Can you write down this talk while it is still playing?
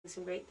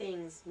some great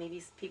things.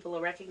 Maybe people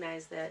will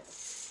recognize that,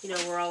 you know,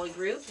 we're all a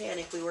group, and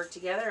if we work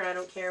together, I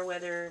don't care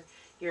whether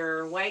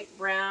you're white,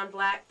 brown,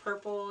 black,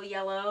 purple,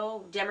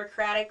 yellow,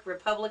 Democratic,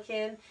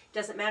 Republican,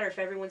 doesn't matter. If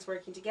everyone's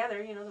working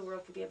together, you know, the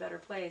world could be a better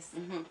place.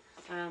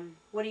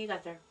 What do you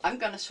got there? I'm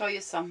going to show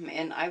you something,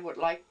 and I would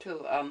like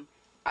to,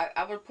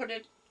 I will put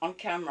it on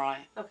camera.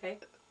 Okay.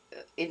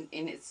 In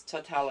its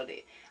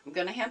totality. I'm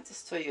going to hand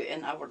this to you,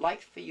 and I would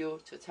like for you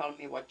to tell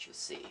me what you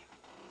see.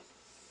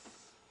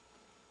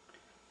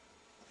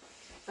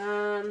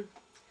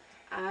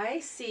 I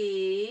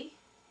see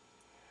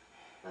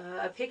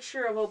a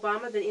picture of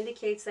Obama that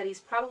indicates that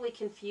he's probably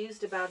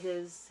confused about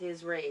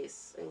his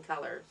race and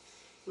color.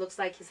 Looks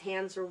like his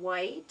hands are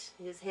white,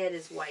 his head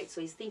is white,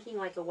 so he's thinking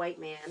like a white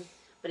man,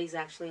 but he's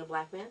actually a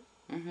black man.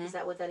 Is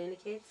that what that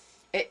indicates?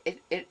 It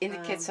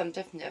indicates something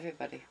different to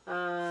everybody.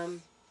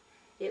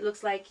 It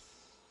looks like,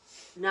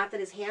 not that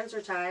his hands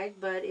are tied,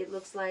 but it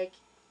looks like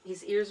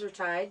his ears are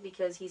tied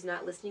because he's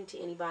not listening to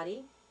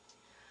anybody.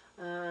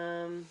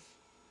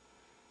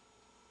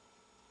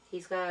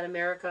 He's got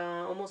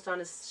America almost on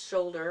his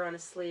shoulder, on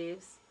his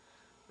sleeves.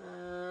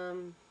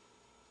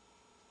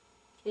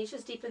 He's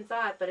just deep in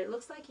thought, but it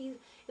looks like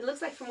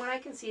from what I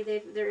can see,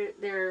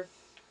 they're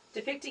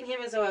depicting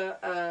him as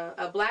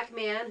a black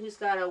man who's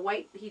got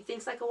he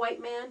thinks like a white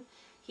man.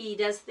 He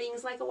does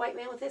things like a white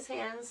man with his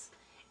hands.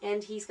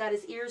 And he's got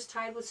his ears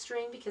tied with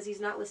string because he's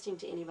not listening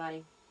to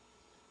anybody.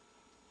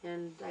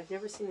 And I've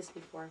never seen this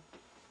before.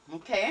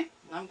 Okay,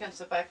 I'm going to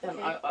sit back then.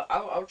 Okay.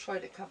 I'll try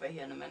to cover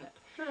here in a minute.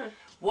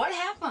 What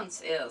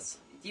happens is,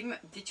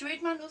 did you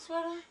read my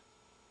newsletter?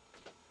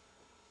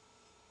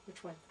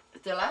 Which one?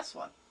 The last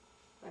one.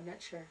 I'm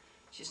not sure.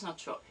 She's not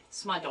sure.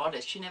 It's my daughter.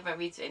 She never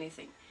reads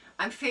anything.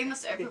 I'm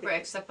famous everywhere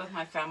except with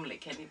my family.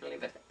 Can you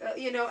believe it?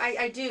 You know,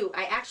 I do.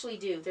 I actually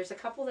do. There's a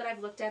couple that I've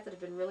looked at that have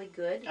been really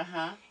good.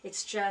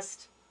 It's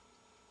just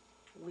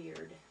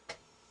weird.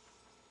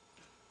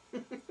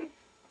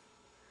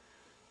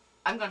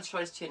 I'm going to show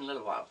this to you in a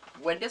little while.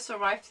 When this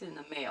arrived in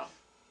the mail,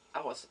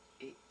 I was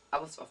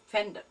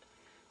offended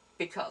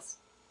because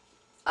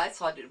I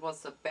thought it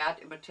was a bad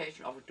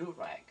imitation of a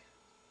do-rag.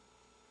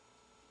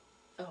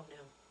 Oh,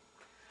 no.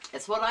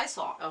 That's what I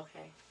saw.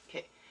 Okay.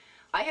 Okay.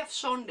 I have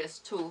shown this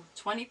to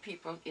 20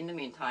 people in the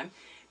meantime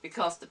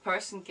because the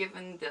person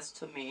giving this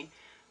to me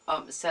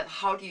said,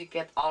 how do you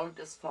get all of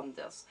this from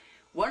this?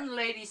 One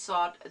lady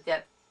thought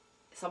that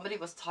somebody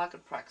was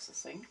target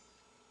practicing.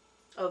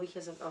 Oh,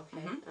 because of,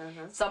 okay.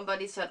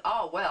 Somebody said,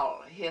 oh,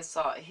 well, his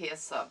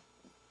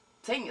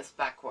thing is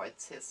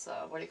backwards. His,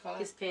 what do you call it?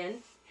 His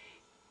pin.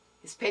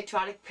 His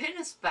patriotic pin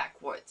is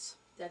backwards.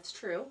 That's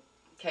true.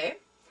 Okay.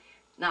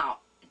 Now,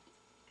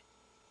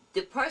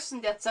 the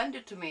person that sent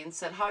it to me and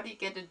said, how do you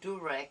get a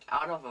do-rag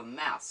out of a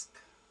mask?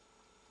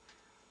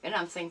 And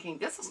I'm thinking,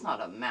 this is not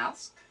a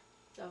mask.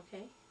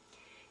 Okay.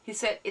 He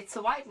said, it's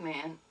a white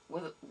man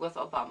with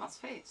Obama's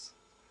face.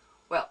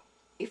 Well,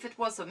 if it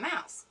was a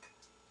mask,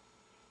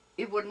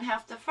 it wouldn't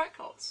have the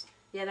freckles.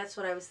 Yeah, that's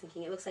what I was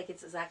thinking. It looks like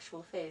it's his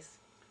actual face.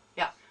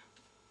 Yeah.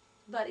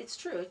 But it's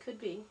true. It could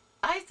be.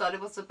 I thought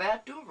it was a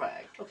bad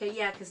do-rag. Okay,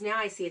 yeah, because now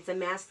I see it's a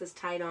mask that's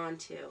tied on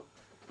to.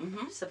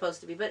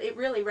 Supposed to be, but it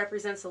really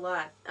represents a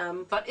lot.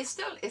 But it's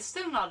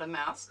still not a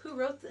mask. Who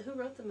wrote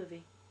the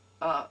movie?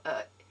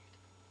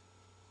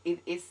 It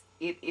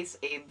is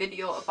a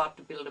video about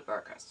the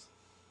Bilderbergers.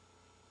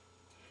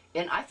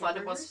 And I thought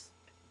it was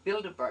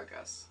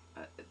Bilderbergers.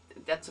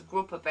 That's a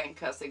group of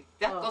bankers.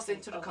 That goes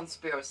into the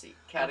conspiracy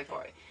category.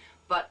 Okay.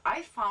 But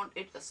I found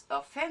it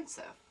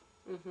offensive.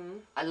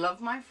 I love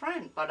my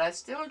friend, but I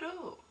still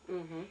do.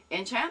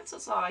 And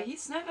chances are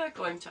he's never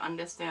going to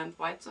understand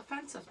why it's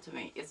offensive to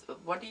me.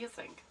 What do you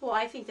think? Well,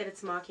 I think that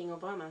it's mocking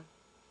Obama,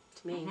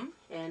 to me,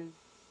 and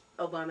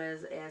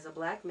Obama as a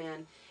black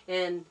man.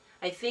 And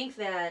I think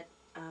that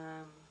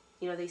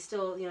you know, they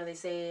still, you know, they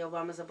say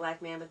Obama's a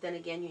black man, but then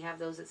again you have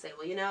those that say,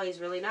 well, you know, he's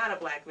really not a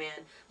black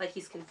man, like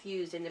he's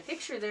confused. And the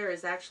picture there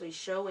is actually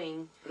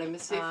showing... Let me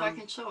see if I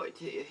can show it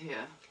to you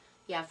here.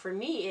 Yeah, for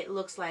me it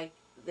looks like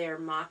they're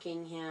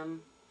mocking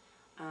him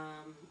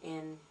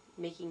and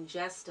making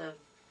jest of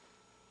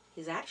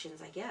his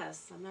actions, I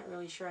guess. I'm not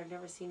really sure. I've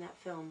never seen that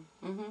film.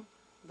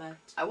 But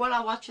well,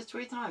 I watched it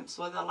 3 times,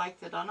 whether I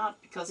liked it or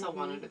not, because I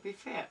wanted to be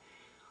fair.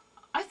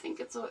 I think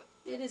it's a...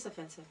 It is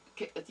offensive.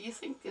 Do you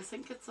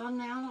think it's on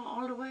now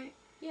all the way?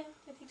 Yeah,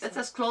 I think so. It's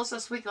as close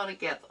as we're gonna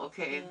get,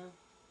 okay?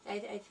 Yeah.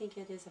 I think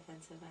it is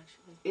offensive,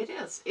 actually. It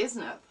is,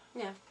 isn't it?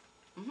 Yeah.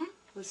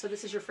 So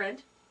this is your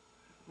friend?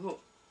 Who?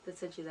 That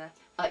sent you that?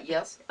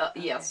 Yes,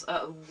 yes.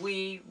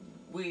 We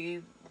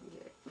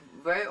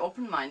very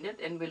open-minded,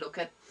 and we look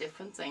at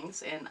different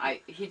things, and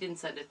he didn't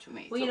send it to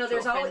me. Well, you know,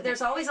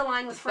 there's always a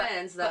line with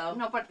friends, though.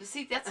 But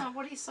see, that's not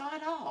what he saw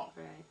at all.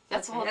 Right.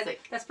 That's the whole thing.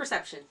 That's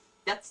perception.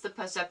 That's the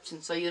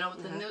perception. So you know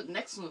what the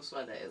next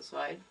newsletter is,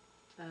 right?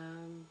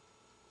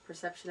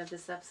 Perception of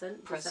deception.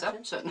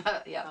 Perception.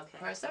 Yeah. Okay.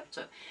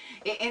 Perception.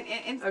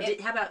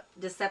 How about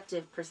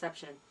deceptive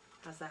perception?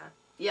 How's that?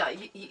 Yeah.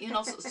 You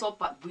know.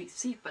 But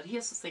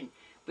here's the thing.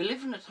 We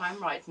live in a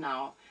time right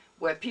now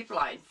where people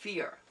are in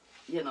fear.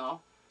 You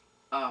know,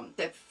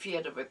 they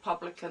fear the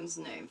Republicans,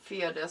 and they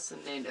fear this,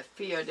 and then they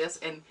fear this,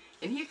 and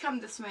here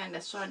comes this man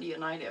that's trying to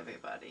unite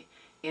everybody,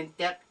 and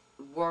that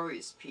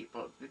worries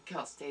people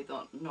because they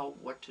don't know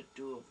what to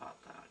do about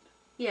that.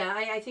 Yeah,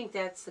 I think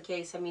that's the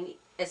case. I mean,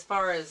 as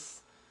far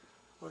as,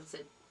 what is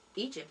it,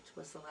 Egypt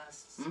was the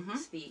last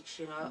speech,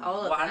 you know,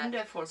 all of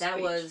Wonderful that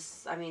speech.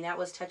 was, I mean, that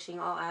was touching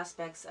all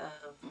aspects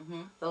of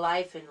the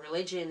life and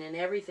religion and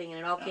everything, and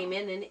it all came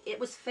in, and it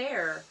was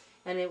fair,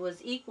 and it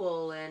was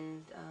equal,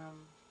 and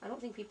I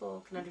don't think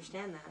people can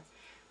understand that.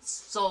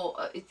 So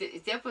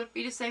that would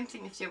be the same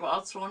thing if they were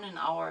all thrown in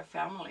our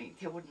family.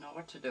 They wouldn't know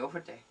what to do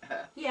with it.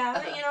 Yeah,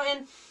 but, you know,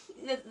 and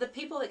the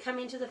people that come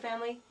into the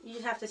family, you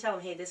just have to tell them,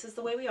 hey, this is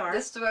the way we are.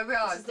 This is the way we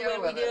are. This is the way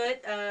we do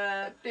it.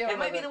 It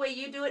might be the way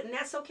you do it, and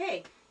that's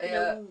okay. You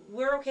know,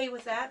 we're okay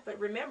with that, but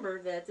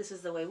remember that this is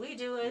the way we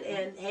do it,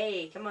 and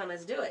hey, come on,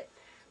 let's do it.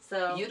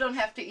 So you don't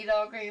have to eat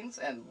our greens,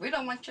 and we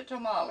don't want your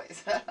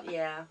tamales.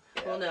 Yeah.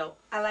 Well, no,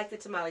 I like the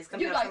tamales. Come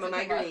You down like some the of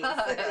my tamales.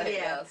 greens.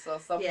 Yeah, so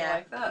something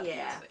like that.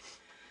 Yeah.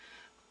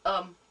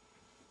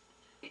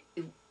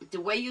 The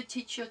way you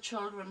teach your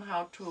children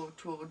how to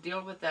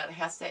deal with that,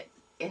 has that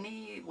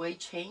any way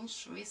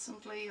changed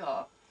recently,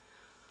 or?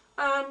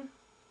 I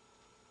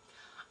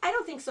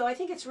don't think so. I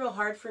think it's real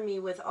hard for me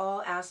with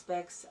all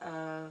aspects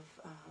of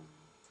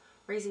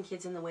raising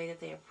kids in the way that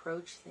they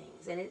approach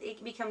things, and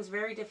it becomes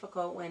very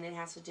difficult when it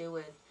has to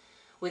do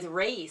with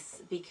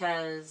race,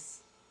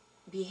 because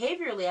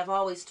behaviorally I've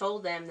always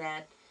told them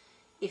that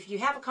if you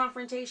have a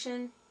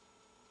confrontation,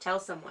 tell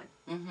someone.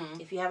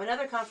 If you have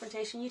another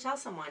confrontation, you tell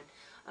someone.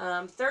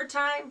 Third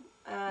time,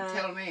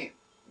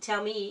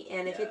 tell me,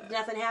 and if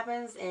nothing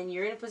happens and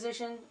you're in a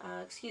position,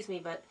 excuse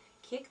me, but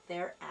kick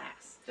their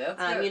ass.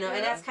 That's you know,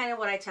 and that's kind of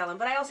what I tell them.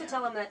 But I also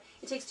tell them that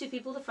it takes two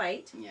people to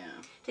fight. Yeah.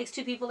 It takes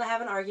two people to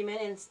have an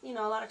argument, and you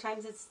know, a lot of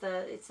times it's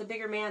the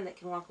bigger man that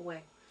can walk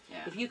away. Yeah.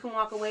 If you can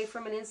walk away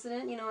from an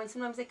incident, you know, and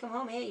sometimes they come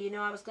home, hey, you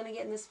know, I was going to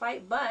get in this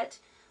fight, but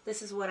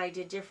this is what I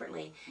did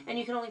differently, and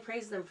you can only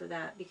praise them for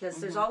that, because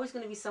there's always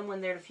going to be someone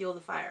there to fuel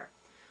the fire.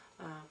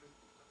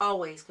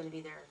 Always going to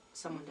be there,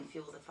 someone to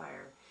fuel the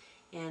fire,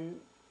 and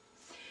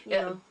you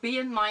know.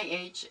 Being my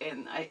age,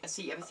 and I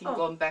see everything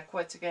going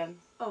backwards again.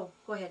 Oh,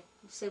 go ahead.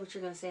 Say what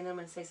you're going to say, and then I'm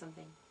going to say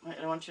something. I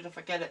don't want you to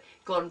forget it.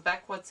 Going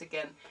backwards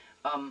again.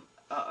 And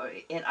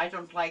I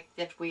don't like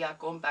that we are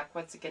going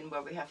backwards again,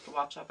 where we have to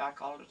watch our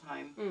back all the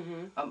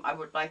time. I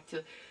would like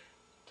to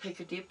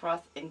take a deep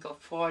breath and go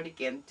forward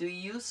again. Do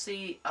you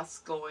see us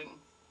going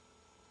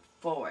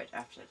forward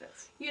after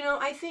this? You know,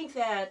 I think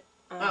that...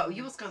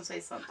 you was going to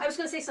say something. I was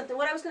going to say something.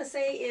 What I was going to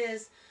say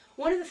is,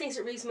 one of the things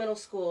at Reeves Middle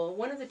School,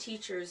 one of the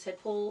teachers had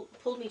pulled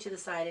me to the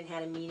side and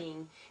had a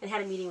meeting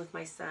with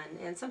my son.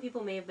 And some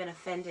people may have been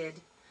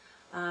offended.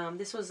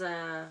 This was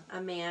a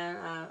man,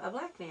 a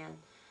black man,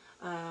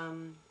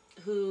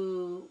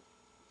 who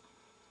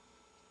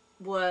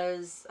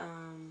was,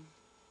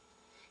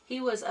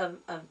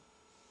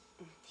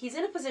 he's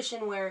in a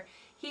position where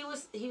he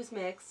was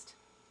mixed,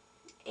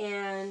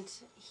 and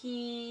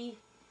he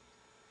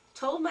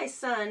told my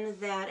son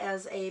that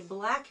as a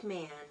black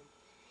man,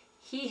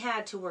 he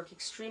had to work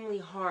extremely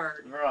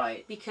hard.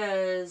 Right.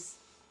 Because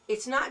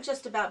it's not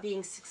just about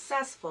being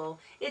successful,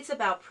 it's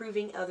about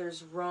proving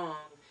others wrong.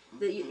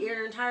 That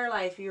your entire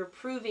life you're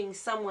proving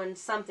someone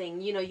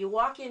something. You know, you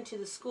walk into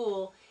the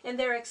school and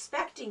they're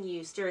expecting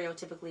you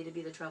stereotypically to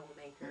be the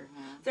troublemaker.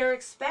 They're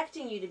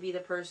expecting you to be the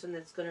person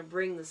that's going to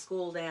bring the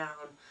school down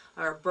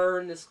or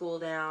burn the school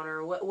down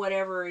or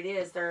whatever it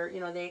is.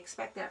 They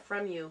expect that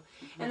from you.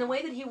 And the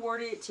way that he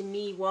worded it to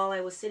me while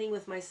I was sitting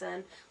with my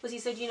son was, he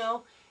said, you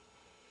know,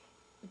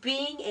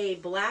 being a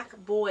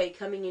black boy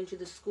coming into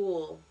the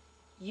school,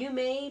 you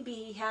may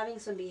be having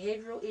some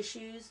behavioral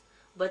issues,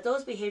 but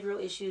those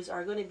behavioral issues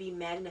are going to be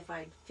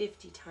magnified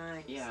 50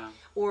 times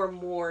or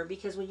more,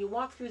 because when you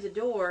walk through the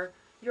door,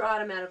 you're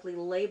automatically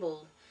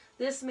labeled.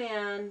 This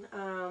man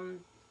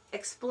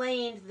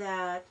explained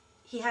that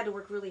he had to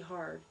work really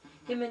hard.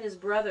 Him and his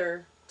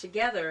brother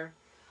together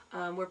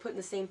were put in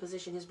the same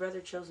position. His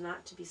brother chose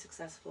not to be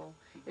successful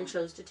and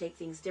chose to take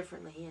things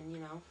differently, and you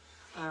know,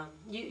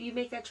 you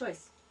make that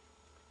choice.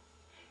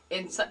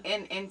 And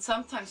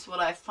sometimes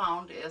what I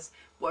found is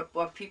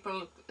what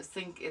people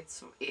think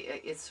it's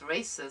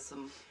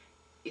racism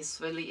is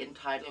really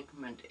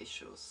entitlement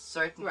issues.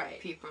 Certain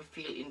people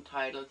feel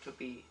entitled to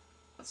be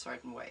a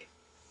certain way.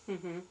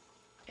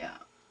 Yeah.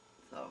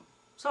 So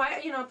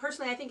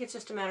personally, I think it's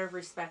just a matter of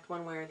respect,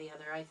 one way or the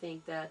other. I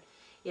think that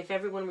if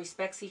everyone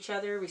respects each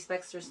other,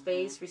 respects their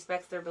space,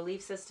 respects their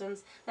belief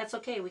systems, that's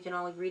okay. We can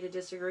all agree to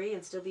disagree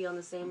and still be on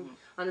the same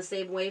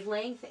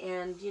wavelength,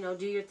 and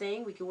do your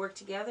thing. We can work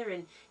together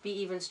and be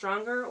even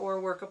stronger, or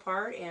work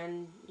apart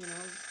and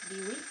be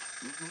weak.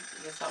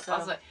 Yes,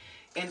 so.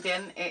 And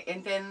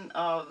then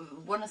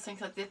one of the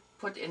things I did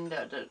put in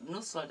the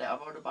newsletter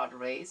I wrote about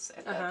race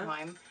at that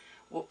time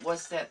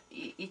was that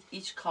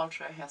each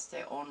culture has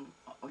their own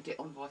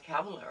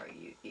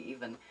vocabulary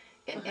even,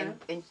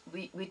 and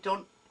we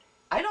don't.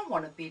 I don't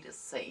want to be the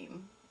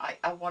same.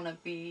 I want to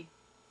be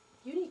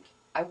unique.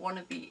 I want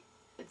to be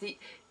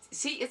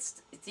See,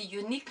 it's the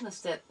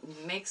uniqueness that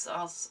makes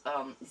us,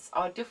 it's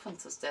our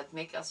differences that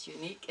make us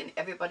unique, and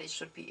everybody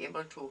should be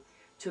able to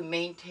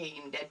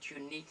maintain that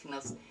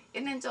uniqueness.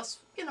 And then just,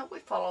 you know, we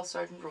follow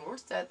certain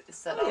rules that is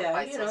set out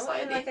by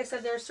society. And like I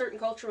said, there are certain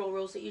cultural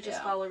rules that you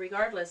just follow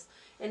regardless.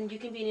 And you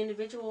can be an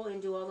individual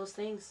and do all those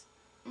things.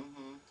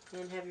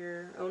 And have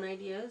your own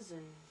ideas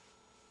and...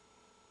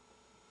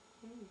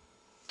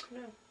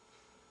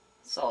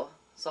 So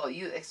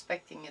you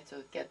expecting it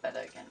to get better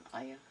again,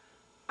 are you?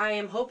 I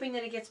am hoping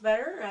that it gets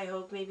better. I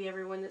hope maybe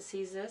everyone that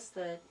sees this,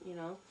 that, you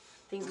know,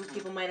 things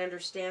people might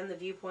understand the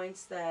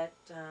viewpoints that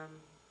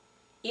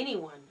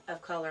anyone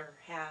of color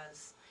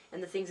has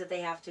and the things that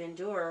they have to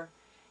endure.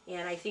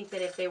 And I think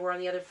that if they were on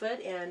the other foot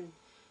and,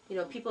 you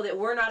know, people that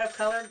were not of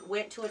color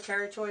went to a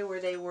territory where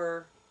they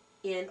were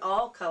in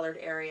all colored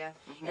area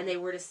and they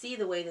were to see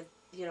the way that,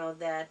 you know,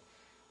 that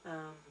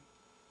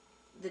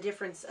the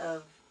difference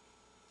of,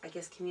 I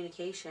guess,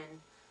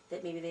 communication,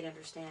 that maybe they'd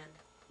understand.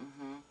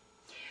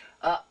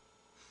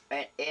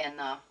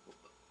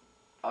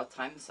 Our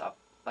time's up,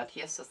 but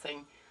here's the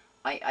thing.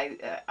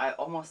 I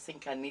almost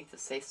think I need to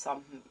say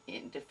something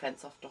in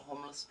defense of the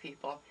homeless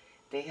people.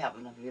 They have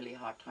a really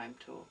hard time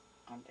too,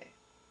 aren't they?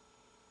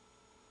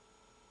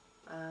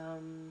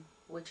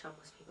 Which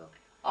homeless people?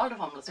 All the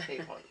homeless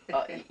people.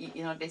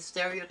 You know, they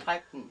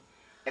stereotype them.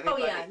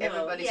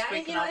 Everybody's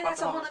freaking out.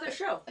 That's a whole other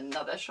show.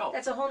 Another show.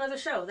 That's a whole other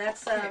show.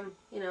 That's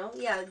you know,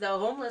 the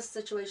homeless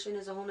situation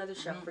is a whole other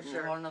show for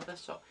sure. A whole other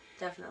show.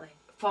 Definitely.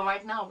 For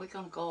right now, we're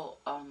gonna go.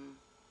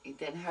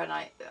 Then her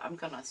and I'm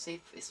gonna see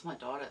if it's my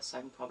daughter, so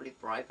I can probably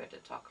bribe her to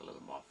talk a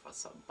little more about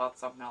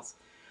something else.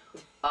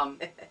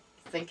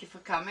 Thank you for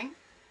coming.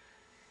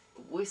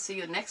 We'll see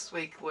you next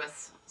week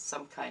with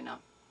some kind of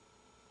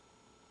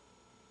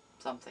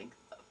something.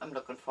 I'm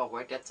looking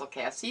forward. That's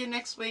okay. I'll see you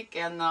next week,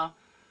 and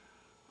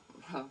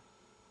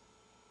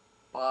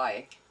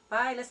bye.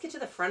 Bye. Let's get to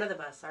the front of the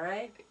bus, all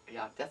right?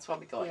 Yeah, that's where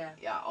we're going.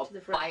 Yeah, I'll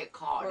buy a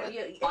car.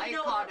 Buy a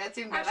car, that's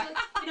even better. Actually,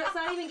 you know, it's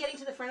not even getting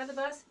to the front of the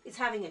bus. It's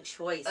having a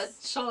choice. A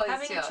choice,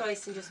 Having a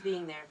choice and just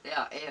being there.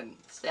 Yeah, and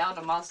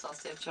stjärna master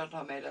ser kört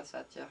har med oss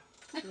att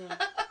Yeah.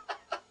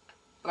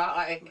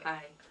 Bye.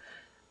 Bye.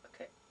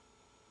 Okay.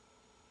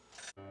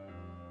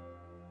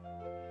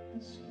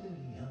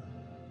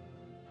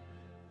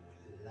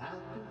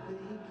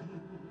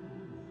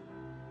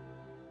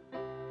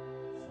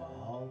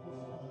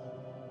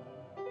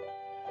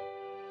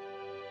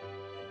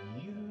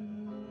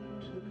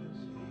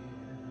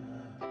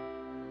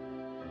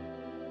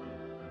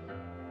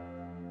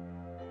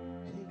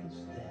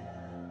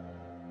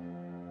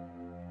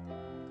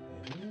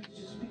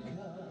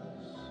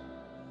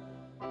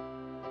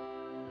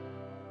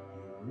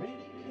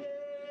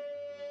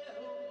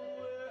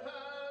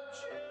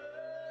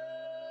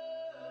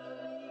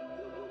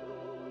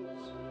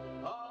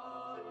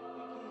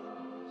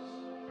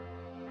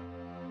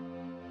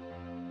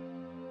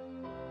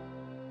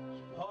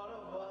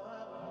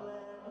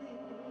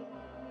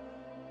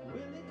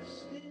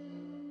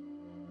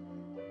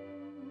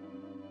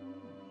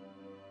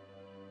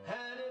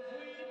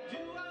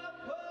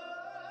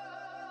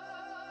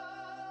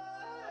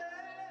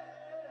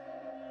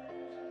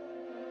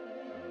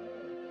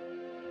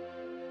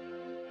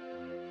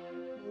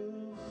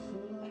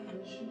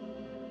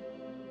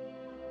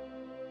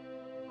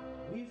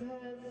 We've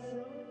had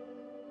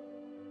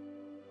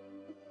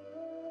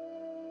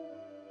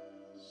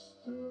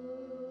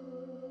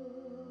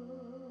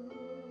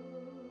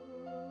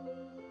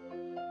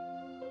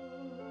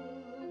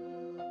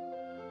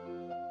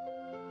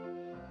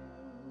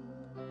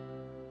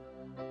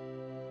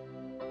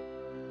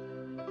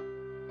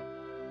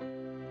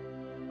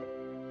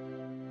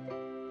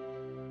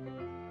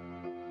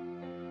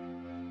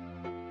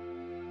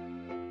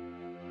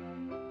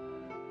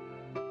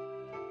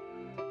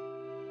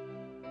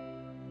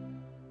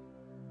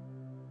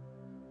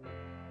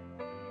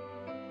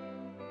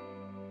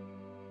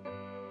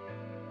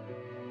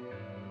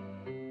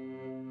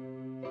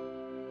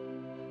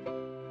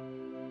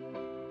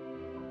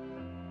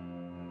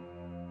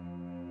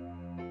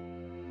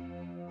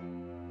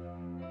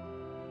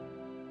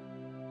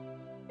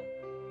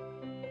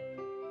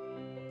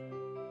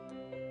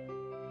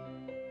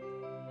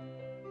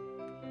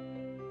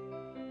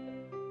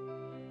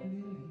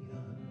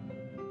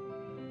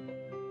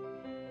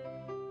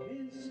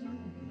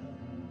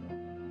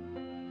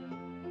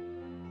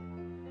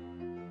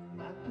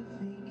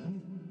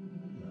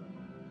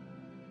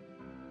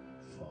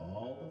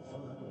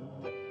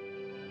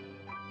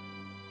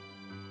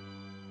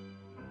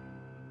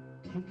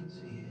take us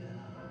here,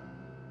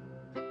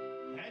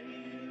 and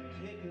you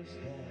take us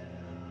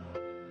there,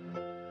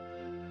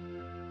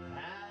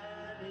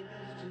 and it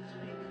is just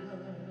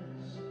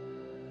because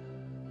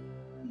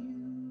you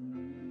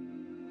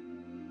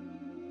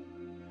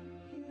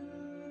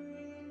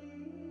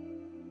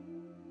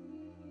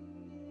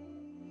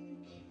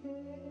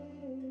really care.